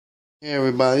Hey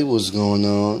everybody, what's going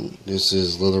on? This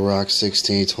is Little Rock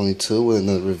 1622 with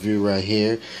another review right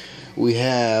here. We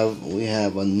have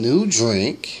a new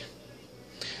drink,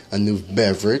 a new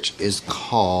beverage. It's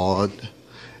called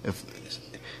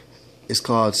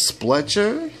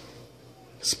Sprecher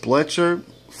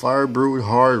Fire Brewed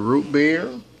Hard Root Beer.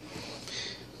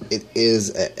 It is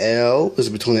an L. It's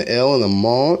between an L and a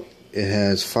malt. It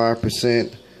has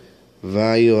 5%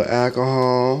 value of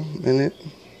alcohol in it.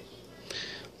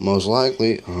 Most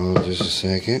likely. Just a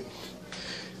second.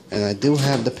 And I do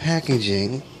have the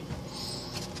packaging.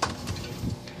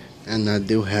 And I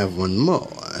do have one more.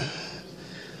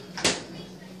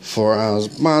 4-ounce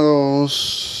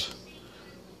bottles.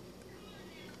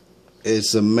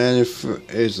 It's a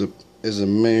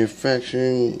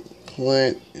manufacturing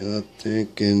plant, I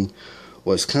think in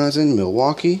Wisconsin,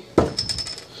 Milwaukee.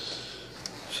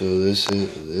 So this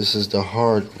is the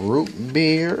hard root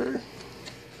beer.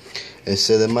 It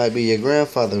said it might be your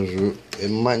grandfather's root.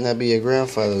 It might not be your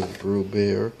grandfather's root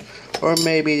beer, or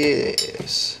maybe it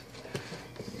is.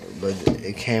 But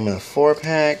it came in a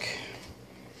 4-pack.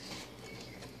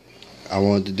 I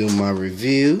wanted to do my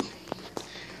review,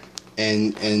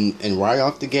 and right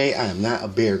off the gate, I am not a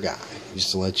beer guy.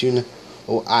 Just to let you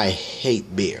know, I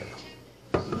hate beer.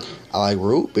 I like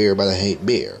root beer, but I hate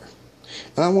beer.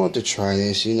 And I wanted to try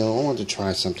this. I wanted to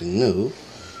try something new.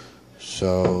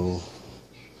 So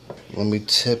let me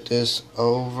tip this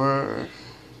over.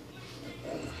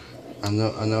 I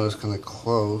know it's kind of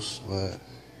close, but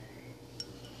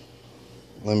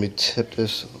let me tip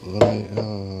this.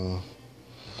 I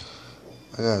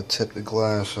gotta tip the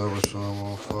glass over so it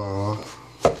won't fall off.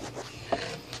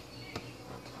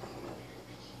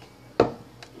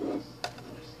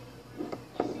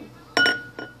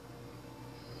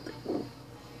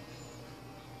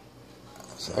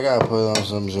 So I gotta put it on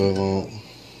something so it won't.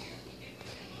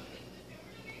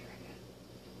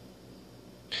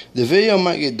 The video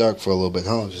might get dark for a little bit.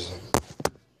 Hold on just a second.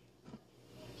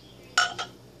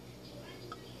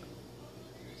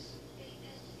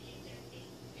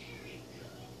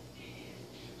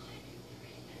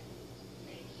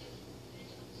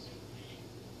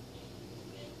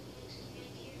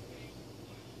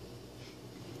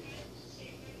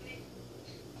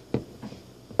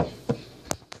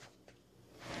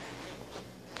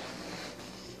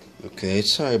 Okay,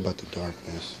 sorry about the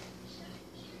darkness.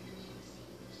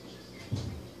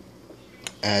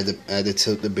 I had to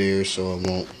tilt the beer so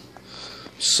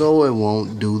it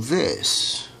won't do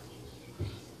this.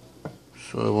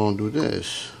 So it won't do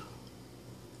this.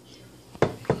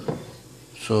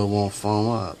 So it won't foam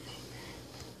up.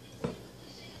 I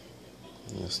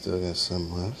still got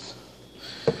some left.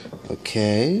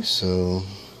 Okay, so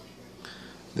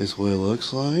this is what it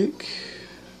looks like.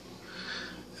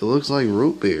 It looks like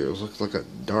root beer. It looks like a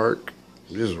dark,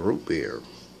 just root beer.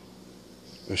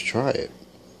 Let's try it.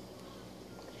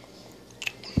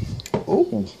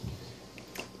 Oh,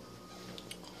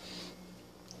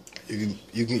 you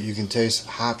can taste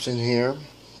hops in here.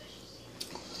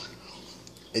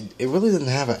 It really doesn't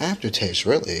have an aftertaste,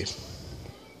 really.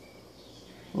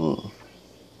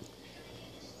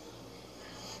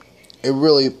 It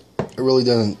really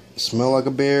doesn't smell like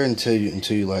a beer until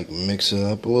you like mix it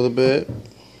up a little bit.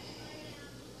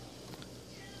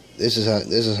 This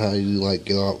is how you like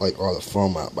get all the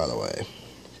foam out, by the way.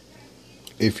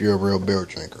 If you're a real beer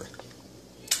drinker.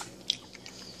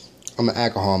 I'm an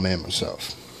alcohol man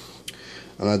myself.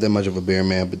 I'm not that much of a beer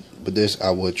man, but this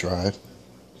I would try.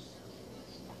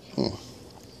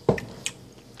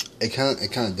 It kind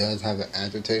of does have an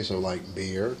aftertaste of like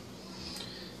beer,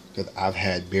 because I've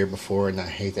had beer before and I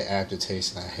hate the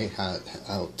aftertaste and I hate how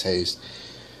it tastes.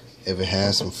 If it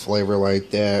has some flavor like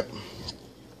that,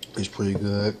 it's pretty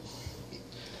good.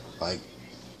 Like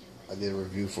I did a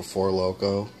review for Four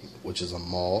Loko, which is a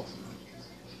malt,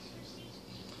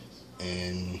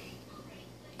 and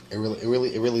it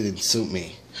really didn't suit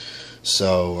me.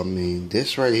 So I mean,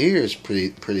 this right here is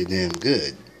pretty damn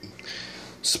good.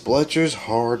 Sprecher's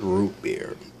Hard Root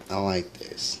Beer. I like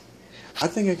this. I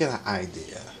think I got an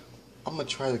idea. I'm gonna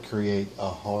try to create a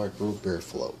hard root beer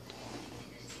float.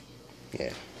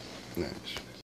 Yeah, nice.